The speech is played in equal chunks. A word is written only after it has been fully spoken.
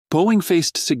Boeing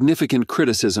faced significant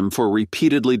criticism for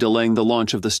repeatedly delaying the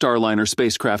launch of the Starliner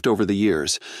spacecraft over the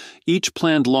years. Each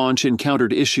planned launch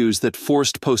encountered issues that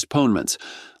forced postponements,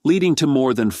 leading to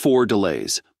more than 4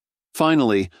 delays.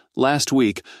 Finally, last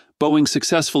week, Boeing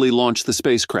successfully launched the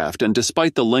spacecraft, and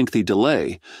despite the lengthy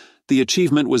delay, the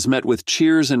achievement was met with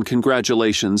cheers and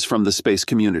congratulations from the space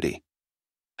community.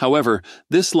 However,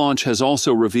 this launch has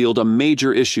also revealed a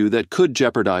major issue that could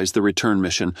jeopardize the return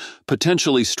mission,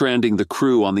 potentially stranding the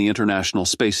crew on the International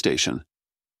Space Station.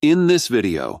 In this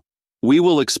video, we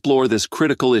will explore this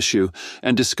critical issue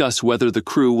and discuss whether the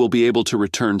crew will be able to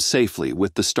return safely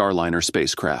with the Starliner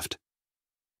spacecraft.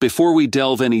 Before we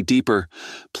delve any deeper,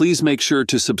 please make sure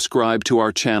to subscribe to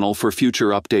our channel for future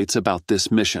updates about this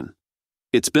mission.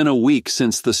 It's been a week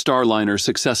since the Starliner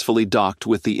successfully docked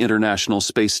with the International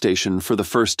Space Station for the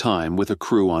first time with a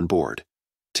crew on board.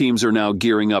 Teams are now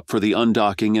gearing up for the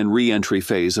undocking and re-entry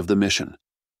phase of the mission.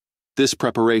 This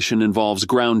preparation involves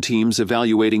ground teams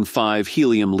evaluating 5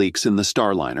 helium leaks in the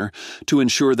Starliner to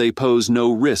ensure they pose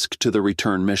no risk to the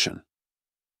return mission.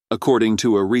 According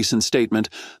to a recent statement,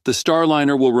 the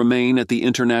Starliner will remain at the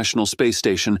International Space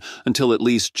Station until at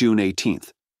least June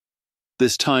 18th.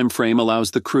 This time frame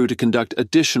allows the crew to conduct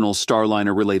additional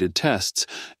Starliner-related tests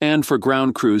and for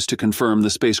ground crews to confirm the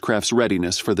spacecraft's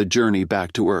readiness for the journey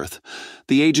back to Earth.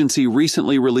 The agency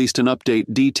recently released an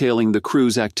update detailing the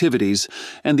crew's activities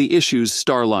and the issues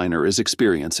Starliner is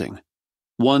experiencing.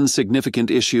 One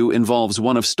significant issue involves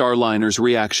one of Starliner's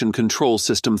reaction control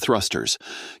system thrusters,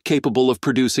 capable of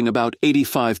producing about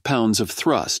 85 pounds of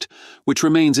thrust, which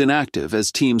remains inactive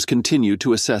as teams continue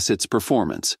to assess its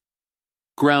performance.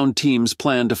 Ground teams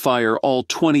plan to fire all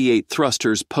 28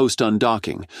 thrusters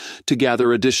post-undocking to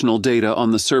gather additional data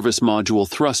on the service module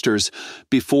thrusters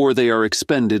before they are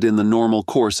expended in the normal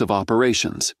course of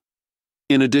operations.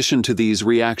 In addition to these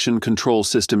reaction control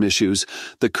system issues,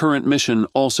 the current mission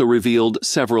also revealed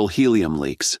several helium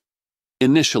leaks.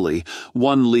 Initially,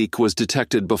 one leak was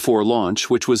detected before launch,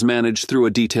 which was managed through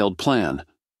a detailed plan.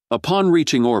 Upon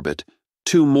reaching orbit,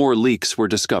 2 more leaks were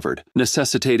discovered,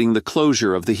 necessitating the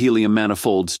closure of the helium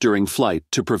manifolds during flight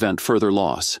to prevent further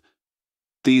loss.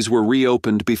 These were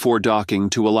reopened before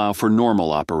docking to allow for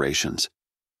normal operations.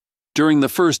 During the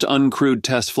first uncrewed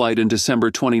test flight in December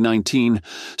 2019,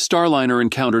 Starliner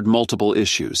encountered multiple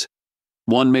issues.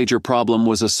 One major problem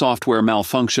was a software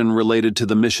malfunction related to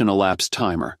the mission elapsed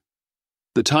timer.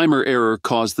 The timer error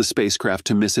caused the spacecraft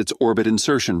to miss its orbit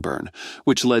insertion burn,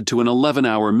 which led to an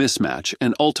 11-hour mismatch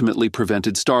and ultimately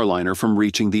prevented Starliner from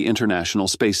reaching the International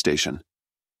Space Station.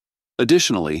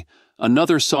 Additionally,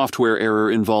 another software error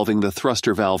involving the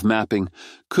thruster valve mapping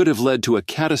could have led to a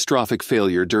catastrophic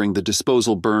failure during the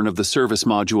disposal burn of the service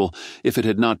module if it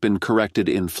had not been corrected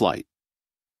in flight.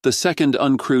 The second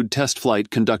uncrewed test flight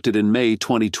conducted in May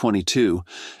 2022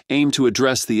 aimed to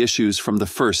address the issues from the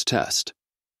first test.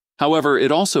 However,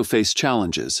 it also faced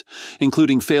challenges,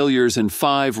 including failures in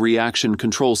 5 reaction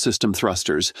control system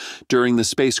thrusters during the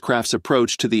spacecraft's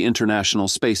approach to the International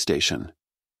Space Station.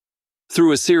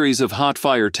 Through a series of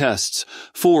hot-fire tests,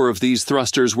 4 of these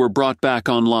thrusters were brought back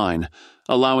online,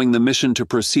 allowing the mission to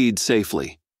proceed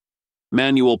safely.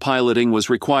 Manual piloting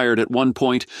was required at one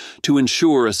point to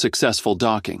ensure a successful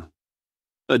docking.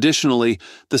 Additionally,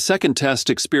 the second test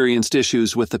experienced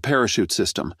issues with the parachute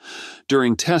system.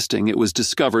 During testing, it was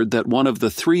discovered that one of the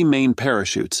 3 main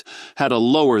parachutes had a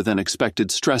lower than expected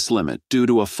stress limit due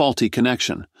to a faulty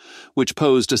connection, which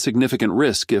posed a significant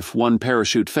risk if one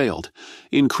parachute failed,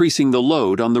 increasing the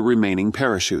load on the remaining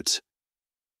parachutes.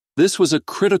 This was a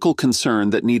critical concern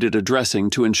that needed addressing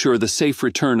to ensure the safe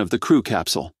return of the crew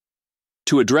capsule.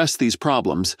 To address these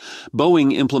problems,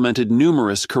 Boeing implemented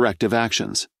numerous corrective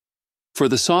actions. For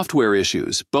the software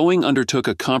issues, Boeing undertook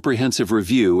a comprehensive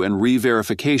review and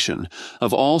re-verification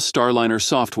of all Starliner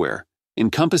software,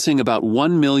 encompassing about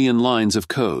 1 million lines of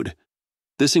code.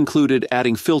 This included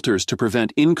adding filters to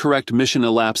prevent incorrect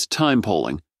mission-elapsed time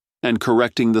polling and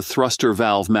correcting the thruster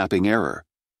valve mapping error.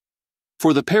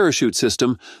 For the parachute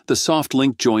system, the soft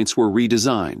link joints were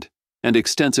redesigned, and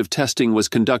extensive testing was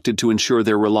conducted to ensure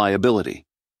their reliability.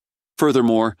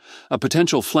 Furthermore, a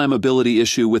potential flammability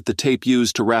issue with the tape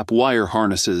used to wrap wire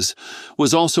harnesses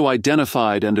was also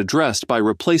identified and addressed by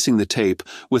replacing the tape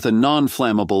with a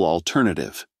non-flammable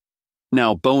alternative.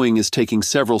 Now, Boeing is taking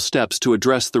several steps to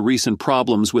address the recent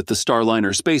problems with the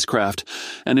Starliner spacecraft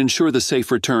and ensure the safe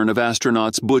return of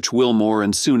astronauts Butch Wilmore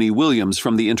and Suni Williams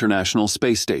from the International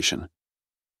Space Station.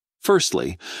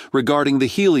 Firstly, regarding the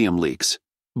helium leaks,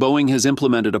 Boeing has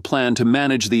implemented a plan to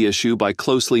manage the issue by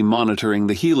closely monitoring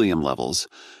the helium levels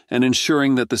and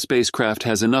ensuring that the spacecraft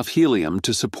has enough helium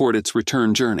to support its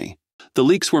return journey. The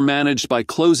leaks were managed by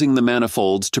closing the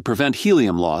manifolds to prevent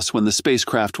helium loss when the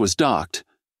spacecraft was docked.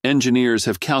 Engineers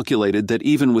have calculated that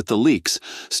even with the leaks,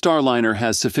 Starliner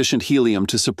has sufficient helium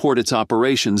to support its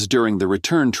operations during the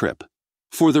return trip.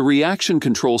 For the reaction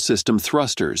control system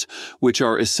thrusters, which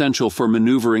are essential for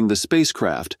maneuvering the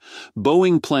spacecraft,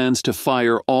 Boeing plans to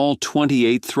fire all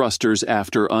 28 thrusters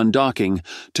after undocking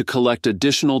to collect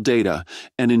additional data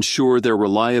and ensure their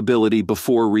reliability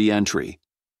before re-entry.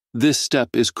 This step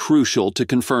is crucial to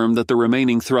confirm that the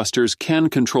remaining thrusters can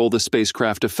control the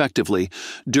spacecraft effectively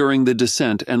during the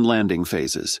descent and landing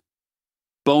phases.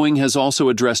 Boeing has also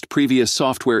addressed previous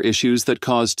software issues that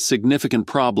caused significant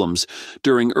problems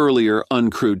during earlier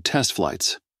uncrewed test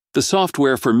flights. The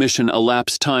software for mission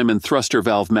elapsed time and thruster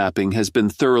valve mapping has been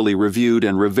thoroughly reviewed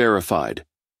and re-verified.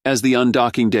 As the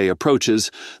undocking day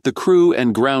approaches, the crew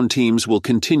and ground teams will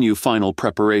continue final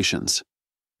preparations.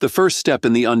 The first step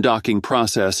in the undocking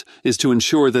process is to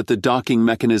ensure that the docking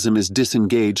mechanism is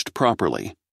disengaged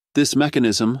properly. This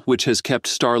mechanism, which has kept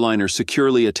Starliner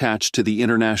securely attached to the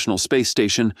International Space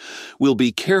Station, will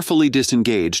be carefully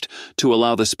disengaged to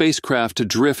allow the spacecraft to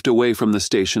drift away from the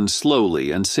station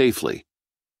slowly and safely.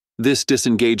 This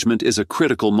disengagement is a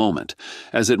critical moment,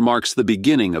 as it marks the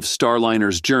beginning of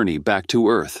Starliner's journey back to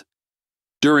Earth.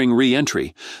 During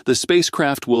re-entry, the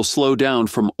spacecraft will slow down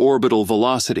from orbital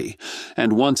velocity,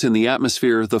 and once in the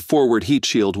atmosphere, the forward heat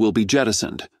shield will be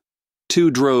jettisoned. 2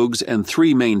 drogues and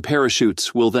 3 main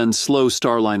parachutes will then slow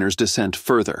Starliner's descent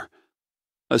further.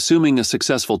 Assuming a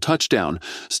successful touchdown,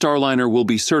 Starliner will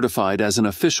be certified as an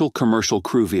official commercial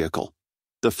crew vehicle.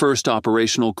 The first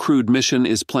operational crewed mission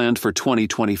is planned for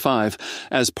 2025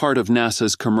 as part of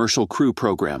NASA's Commercial Crew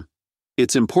Program.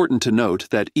 It's important to note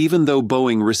that even though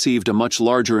Boeing received a much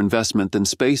larger investment than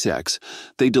SpaceX,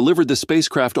 they delivered the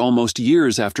spacecraft almost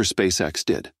years after SpaceX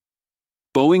did.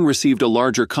 Boeing received a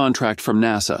larger contract from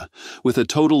NASA, with a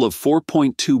total of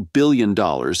 $4.2 billion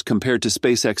compared to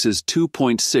SpaceX's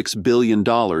 $2.6 billion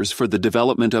for the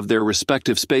development of their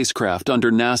respective spacecraft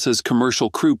under NASA's Commercial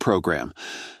Crew Program.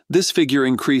 This figure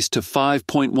increased to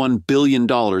 $5.1 billion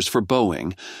for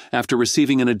Boeing after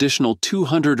receiving an additional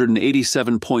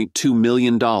 $287.2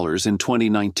 million in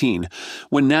 2019,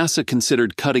 when NASA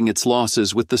considered cutting its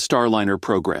losses with the Starliner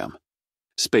program.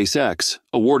 SpaceX,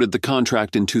 awarded the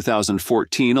contract in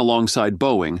 2014 alongside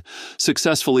Boeing,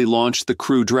 successfully launched the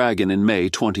Crew Dragon in May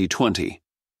 2020.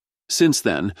 Since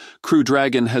then, Crew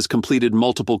Dragon has completed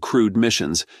multiple crewed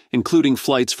missions, including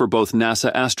flights for both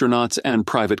NASA astronauts and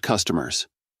private customers.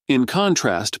 In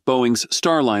contrast, Boeing's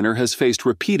Starliner has faced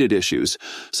repeated issues,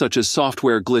 such as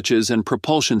software glitches and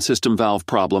propulsion system valve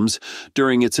problems,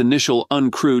 during its initial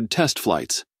uncrewed test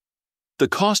flights. The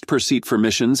cost per seat for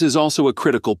missions is also a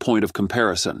critical point of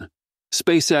comparison.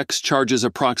 SpaceX charges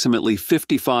approximately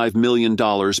 $55 million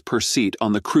per seat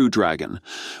on the Crew Dragon,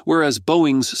 whereas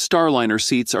Boeing's Starliner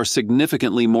seats are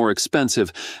significantly more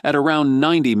expensive at around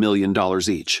 $90 million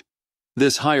each.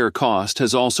 This higher cost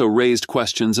has also raised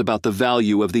questions about the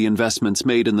value of the investments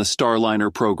made in the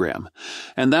Starliner program.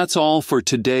 And that's all for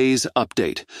today's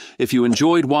update. If you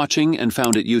enjoyed watching and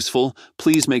found it useful,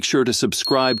 please make sure to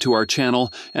subscribe to our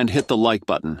channel and hit the like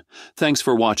button. Thanks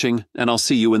for watching, and I'll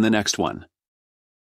see you in the next one.